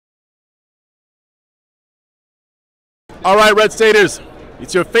All right, Red Staters,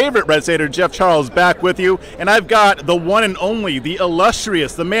 it's your favorite Red Stater, Jeff Charles, back with you, and I've got the one and only, the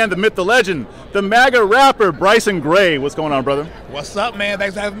illustrious, the man, the myth, the legend, the MAGA rapper, Bryson Gray. What's going on, brother? What's up, man?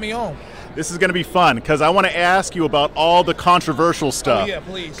 Thanks for having me on. This is going to be fun, because I want to ask you about all the controversial stuff. Oh, yeah,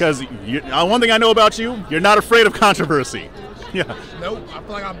 please. Because one thing I know about you, you're not afraid of controversy. Yeah. Nope. I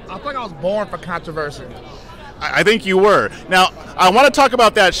feel like I was born for controversy. I think you were. Now, I want to talk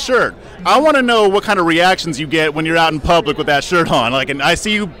about that shirt. I want to know what kind of reactions you get when you're out in public with that shirt on. Like, and I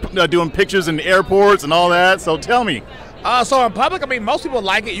see you doing pictures in airports and all that. So tell me. So in public, I mean, most people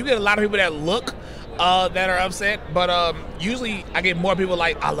like it. You get a lot of people that look that are upset, but usually I get more people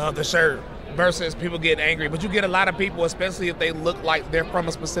like, I love the shirt, versus people getting angry. But you get a lot of people, especially if they look like they're from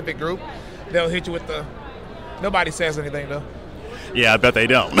a specific group, they'll hit you with the, nobody says anything though. Yeah, I bet they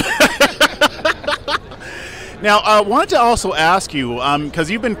don't. Now, I wanted to also ask you,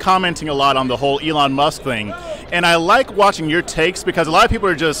 because you've been commenting a lot on the whole Elon Musk thing, and I like watching your takes because a lot of people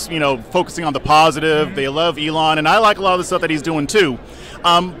are just, focusing on the positive. Mm-hmm. They love Elon, and I like a lot of the stuff that he's doing too.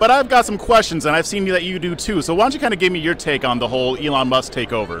 But I've got some questions, and I've seen that you do too. So why don't you kind of give me your take on the whole Elon Musk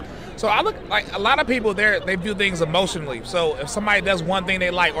takeover? So I look like a lot of people there, they view things emotionally. So if somebody does one thing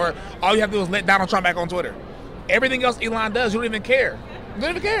they like, or all you have to do is let Donald Trump back on Twitter. Everything else Elon does, you don't even care. You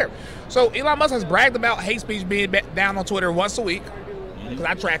don't even care. So Elon Musk has bragged about hate speech being down on Twitter once a week, because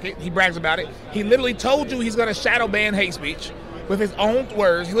I track it. He brags about it. He literally told you he's going to shadow ban hate speech with his own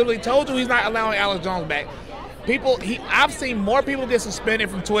words. He literally told you he's not allowing Alex Jones back. I've seen more people get suspended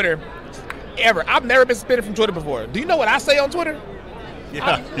from Twitter ever. I've never been suspended from Twitter before. Do you know what I say on Twitter?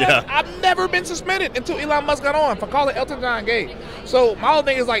 I've never been suspended until Elon Musk got on for calling Elton John gay. So my whole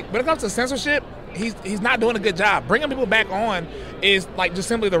thing is like, when it comes to censorship, he's not doing a good job. Bringing people back on is like just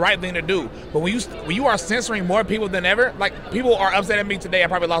simply the right thing to do. But when you are censoring more people than ever, like people are upset at me today. I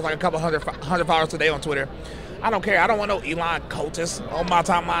probably lost like a couple hundred followers today on Twitter. I don't care. I don't want no Elon cultist on my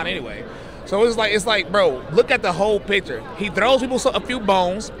timeline anyway. So it's like, bro, look at the whole picture. He throws people a few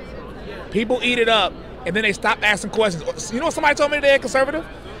bones, people eat it up, and then they stop asking questions. You know what somebody told me today at Conservative?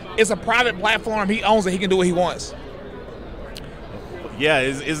 It's a private platform. He owns it. He can do what he wants. Yeah,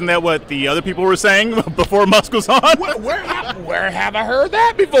 isn't that what the other people were saying before Musk was on? Where have I heard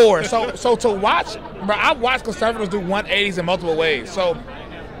that before? So to watch, bro, I've watched conservatives do 180s in multiple ways. So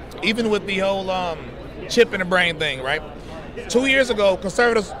even with the whole chip in the brain thing, right? 2 years ago,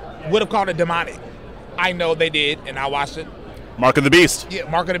 conservatives would have called it demonic. I know they did, and I watched it. Mark of the Beast. Yeah,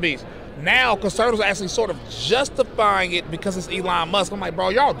 Mark of the Beast. Now conservatives are actually sort of justifying it because it's Elon Musk. I'm like, bro,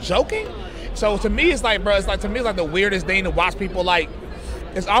 y'all joking? So to me, it's like, bro, it's like the weirdest thing to watch people like.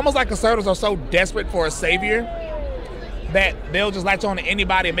 It's almost like conservatives are so desperate for a savior that they'll just latch on to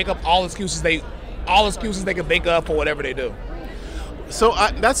anybody and make up all excuses they can think of for whatever they do. So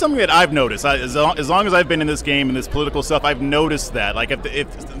that's something that I've noticed. As long as I've been in this game and this political stuff, I've noticed that. Like,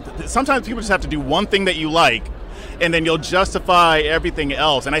 if sometimes people just have to do one thing that you like, and then you'll justify everything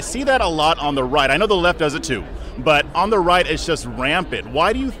else. And I see that a lot on the right. I know the left does it too. But on the right, it's just rampant.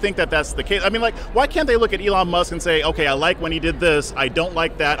 Why do you think that that's the case? I mean, like, why can't they look at Elon Musk and say, okay, I like when he did this, I don't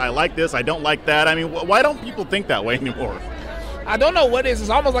like that, I like this, I don't like that? I mean, why don't people think that way anymore? I don't know what it is. It's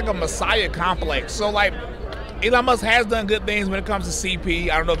almost like a messiah complex. So, like, Elon Musk has done good things when it comes to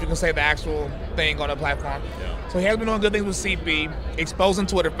CP. I don't know if you can say the actual thing on the platform. Yeah. So he has been doing good things with CP, exposing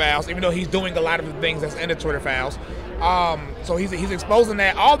Twitter files, even though he's doing a lot of the things that's in the Twitter files. So he's exposing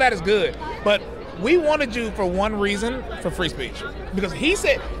that. All that is good. But we wanted you for one reason, for free speech, because he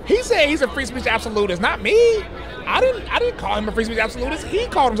said he's a free speech absolutist, not me. I didn't call him a free speech absolutist. He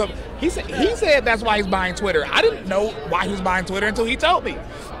called himself. He said that's why he's buying Twitter. I didn't know why he was buying Twitter until he told me.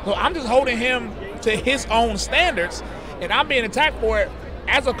 So I'm just holding him to his own standards, and I'm being attacked for it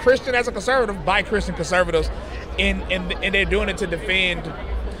as a Christian, as a conservative, by Christian conservatives, and they're doing it to defend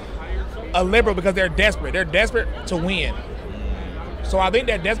a liberal because they're desperate. They're desperate to win. So I think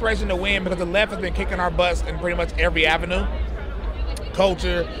that desperation to win, because the left has been kicking our butts in pretty much every avenue,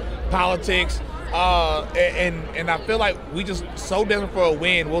 culture, politics, and I feel like we just so desperate for a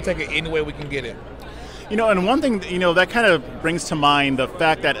win, we'll take it any way we can get it. And one thing, that kind of brings to mind the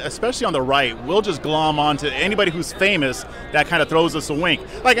fact that, especially on the right, we'll just glom onto anybody who's famous that kind of throws us a wink.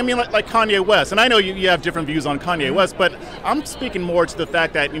 Like Kanye West. And I know you have different views on Kanye West, but I'm speaking more to the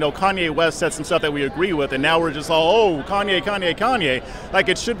fact that, Kanye West said some stuff that we agree with, and now we're just all, oh, Kanye, Kanye, Kanye. Like,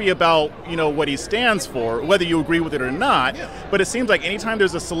 it should be about, what he stands for, whether you agree with it or not. Yeah. But it seems like anytime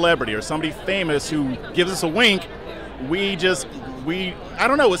there's a celebrity or somebody famous who gives us a wink, I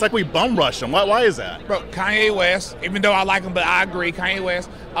don't know, it's like we bum rush them. Why is that? Bro, Kanye West, even though I like him, but I agree, Kanye West,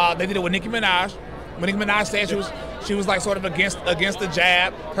 they did it with Nicki Minaj. When Nicki Minaj said She was like sort of against the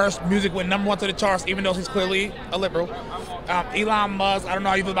jab. Her music went #1 to the charts, even though she's clearly a liberal. Elon Musk, I don't know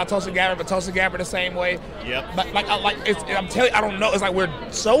how you feel about Tulsi Gabbard, but Tulsi Gabbard the same way. Yep. But I'm telling you, I don't know. It's like we're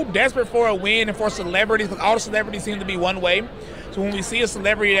so desperate for a win and for celebrities, because all the celebrities seem to be one way. So when we see a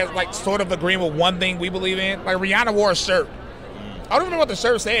celebrity that's like sort of agreeing with one thing we believe in, like Rihanna wore a shirt. I don't even know what the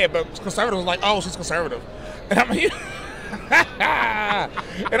shirt said, but conservatives was like, oh, she's conservative. And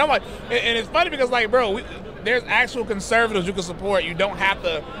I'm like, and it's funny because like, bro, there's actual conservatives you can support. You don't have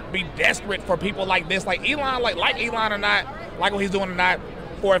to be desperate for people like this. Like Elon, like Elon or not, like what he's doing or not,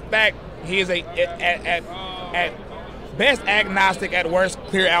 for a fact, he is at best agnostic, at worst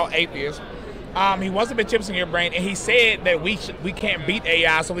clear out atheist. He wants to put chips in your brain, and he said that we can't beat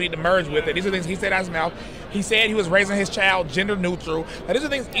AI, so we need to merge with it. These are things he said out of his mouth. He said he was raising his child gender neutral. Now, these are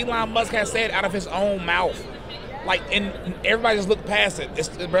things Elon Musk has said out of his own mouth. Like, and everybody just looked past it. It's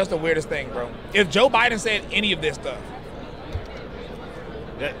the weirdest thing, bro. If Joe Biden said any of this stuff,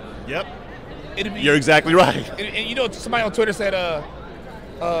 yep, it'd be, you're exactly right. And you know, somebody on Twitter said,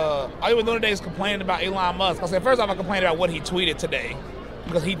 all you were doing today is complaining about Elon Musk. I said, first off, I complained about what he tweeted today,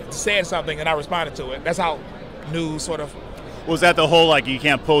 because he said something and I responded to it. That's how news sort of. Was that the whole, like, you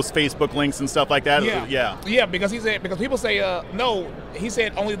can't post Facebook links and stuff like that? Yeah, because because people say, no, he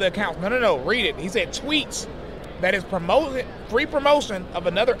said only the accounts. No, read it. He said tweets that is free promotion of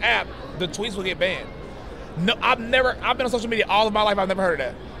another app, the tweets will get banned. No, I've been on social media all of my life, I've never heard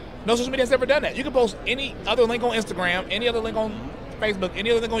of that. No social media has ever done that. You can post any other link on Instagram, any other link on Facebook, any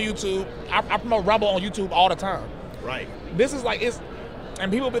other link on YouTube. I promote Rumble on YouTube all the time. Right. This is like,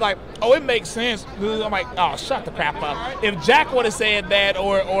 and people be like, oh, it makes sense. I'm like, oh, shut the crap up. If Jack would have said that,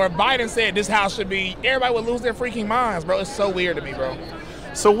 or Biden said this house should be, everybody would lose their freaking minds, bro. It's so weird to me, bro.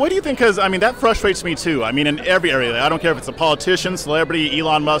 So what do you think? Because, I mean, that frustrates me too. I mean, in every area. I don't care if it's a politician, celebrity,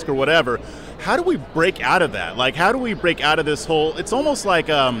 Elon Musk, or whatever. How do we break out of that? Like, how do we break out of this whole, it's almost like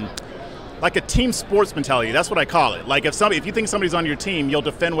a team sports mentality. That's what I call it. Like, if you think somebody's on your team, you'll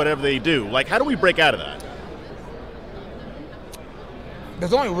defend whatever they do. Like, how do we break out of that?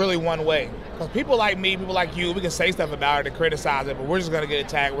 There's only really one way. Because people like me, people like you, we can say stuff about it and criticize it, but we're just going to get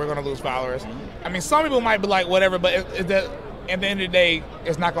attacked. We're going to lose followers. I mean, some people might be like, whatever, but at the end of the day,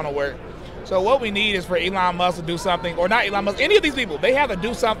 it's not going to work. So what we need is for Elon Musk to do something, or not Elon Musk, any of these people, they have to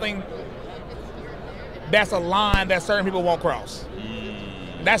do something that's a line that certain people won't cross.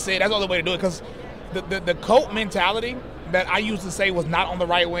 That's it. That's the only way to do it. Because the cult mentality that I used to say was not on the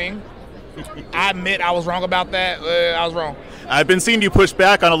right wing, I admit I was wrong about that. I was wrong. I've been seeing you push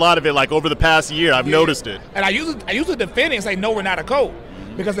back on a lot of it, like over the past year. I've noticed it. And I used to defend it and say, no, we're not a cult.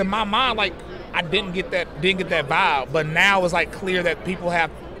 Because in my mind, like, I didn't get that vibe. But now it's like clear that people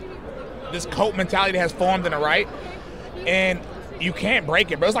have this cult mentality that has formed in the right. And you can't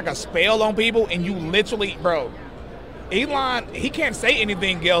break it, bro. It's like a spell on people, and you literally, bro, Elon, he can't say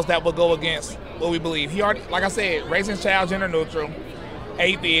anything else that will go against what we believe. He already, like I said, raising his child gender neutral,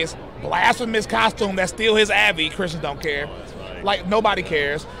 atheist, blasphemous costume, that's still his Abbey. Christians don't care. Like, nobody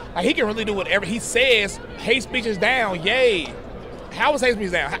cares. Like, he can really do whatever. He says hate speech is down. Yay. How is hate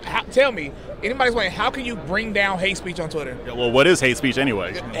speech down? Tell me. Anybody's wondering, how can you bring down hate speech on Twitter? Yeah, well, what is hate speech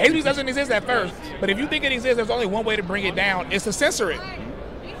anyway? Hate speech doesn't exist at first. But if you think it exists, there's only one way to bring it down. It's to censor it.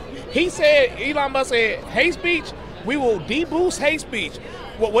 He said, Elon Musk said, hate speech, we will deboost hate speech.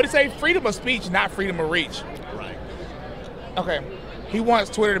 What did he say? Freedom of speech, not freedom of reach. Right. Okay. He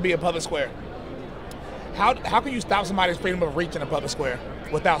wants Twitter to be a public square. How can you stop somebody's freedom of reach in a public square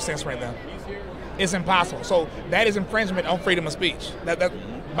without censoring them? It's impossible. So that is infringement on freedom of speech. That's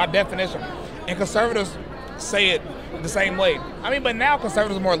by definition. And conservatives say it the same way. I mean, but now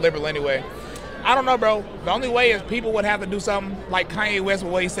conservatives are more liberal anyway. I don't know, bro. The only way is people would have to do something like Kanye West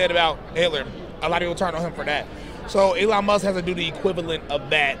with what he said about Hitler. A lot of people turn on him for that. So Elon Musk has to do the equivalent of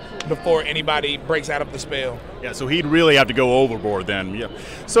that before anybody breaks out of the spell. Yeah, so he'd really have to go overboard then. Yeah.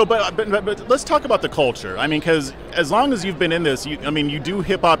 So, but let's talk about the culture. I mean, because as long as you've been in this, you do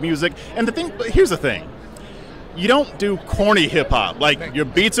hip hop music, and here's the thing: you don't do corny hip hop. Like, your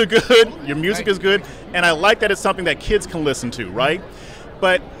beats are good, your music is good, and I like that it's something that kids can listen to, right?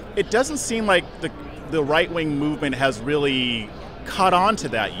 But it doesn't seem like the right wing movement has really caught on to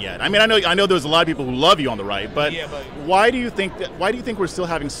that yet. I mean, I know there's a lot of people who love you on the right, but why do you think we're still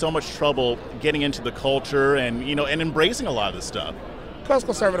having so much trouble getting into the culture and and embracing a lot of this stuff? Because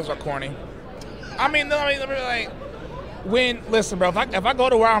conservatives are corny. I mean, like, listen, bro, if I go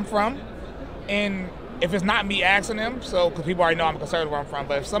to where I'm from, and if it's not me asking them, so because people already know I'm a conservative where I'm from,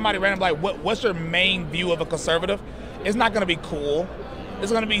 but if somebody randomly like, what's your main view of a conservative? It's not going to be cool.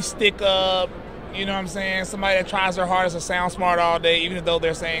 It's going to be stick up. You know what I'm saying? Somebody that tries their hardest to sound smart all day, even though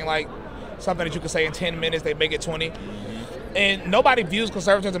they're saying like something that you can say in 10 minutes, they make it 20. And nobody views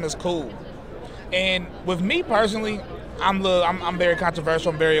conservatism as cool. And with me personally, I'm very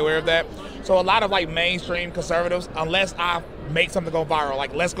controversial. I'm very aware of that. So a lot of like mainstream conservatives, unless I make something go viral,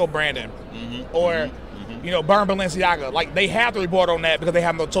 like Let's Go Brandon, or you know, Burn Balenciaga, like they have to report on that because they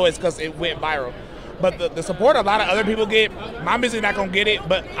have no choice because it went viral. But the support a lot of other people get, my music's not gonna get it.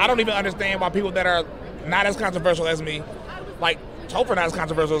 But I don't even understand why people that are not as controversial as me, like Topher not as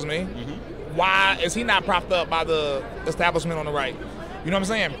controversial as me, why is he not propped up by the establishment on the right? You know what I'm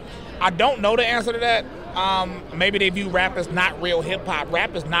saying? I don't know the answer to that. Maybe they view rap as not real hip hop.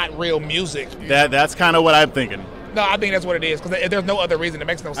 Rap is not real music. That's kind of what I'm thinking. No, I think that's what it is because there's no other reason. It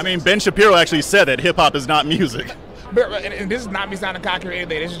makes no sense. I mean, Ben Shapiro actually said that hip hop is not music. And this is not me sounding cocky or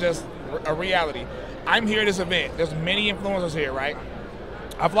anything. This is just a reality. I'm here at this event. There's many influencers here, right?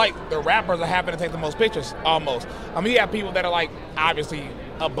 I feel like the rappers are happy to take the most pictures, almost. I mean, you have people that are like obviously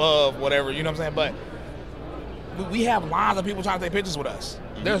above whatever, you know what I'm saying? But we have lines of people trying to take pictures with us.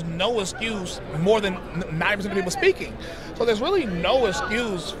 There's no excuse, more than 90% of people speaking. So there's really no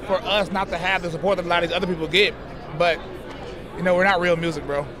excuse for us not to have the support that a lot of these other people get. But, you know, we're not real music,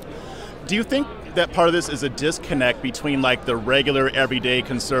 bro. Do you think that part of this is a disconnect between like the regular everyday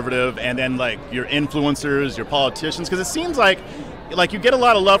conservative and then like your influencers, your politicians? Because it seems like you get a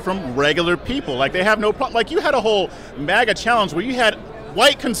lot of love from regular people. Like they have no problem. Like you had a whole MAGA challenge where you had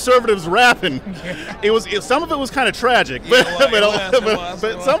white conservatives rapping. Some of it was kind of tragic, but some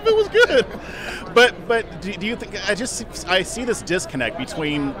of it was good. But do you think I see this disconnect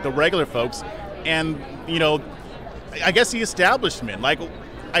between the regular folks and, you know, I guess the establishment? Like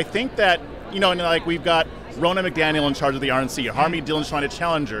I think that, you know, and like we've got Ronna McDaniel in charge of the RNC, Harmeet Dillon's trying to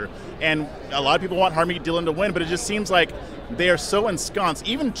challenge her, and a lot of people want Harmeet Dillon to win, but it just seems like they are so ensconced.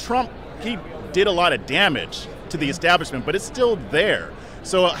 Even Trump, he did a lot of damage to the establishment, but it's still there.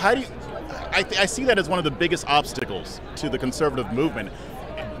 So how do you, I see that as one of the biggest obstacles to the conservative movement.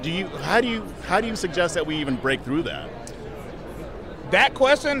 How do you suggest that we even break through that? That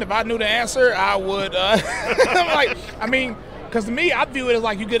question, if I knew the answer, I would, because to me, I view it as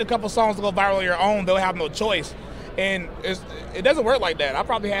like you get a couple songs to go viral on your own, they'll have no choice. And it doesn't work like that. I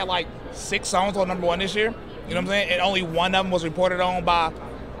probably had like 6 songs on #1 this year, you know what I'm saying? And only one of them was reported on by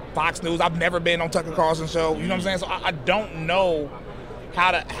Fox News. I've never been on Tucker Carlson's show, you know what I'm saying? So I don't know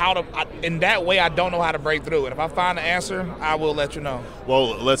in that way, I don't know how to break through. And if I find the answer, I will let you know.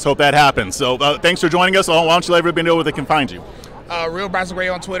 Well, let's hope that happens. So thanks for joining us. Why don't you let everybody know where they can find you? Real Bryson Gray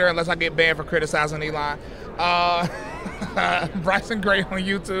on Twitter, unless I get banned for criticizing Elon. Bryson Gray on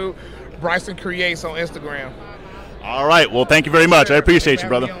YouTube. Bryson Creates on Instagram. All right. Well, thank you very much. I appreciate you,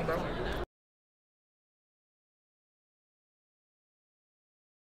 brother.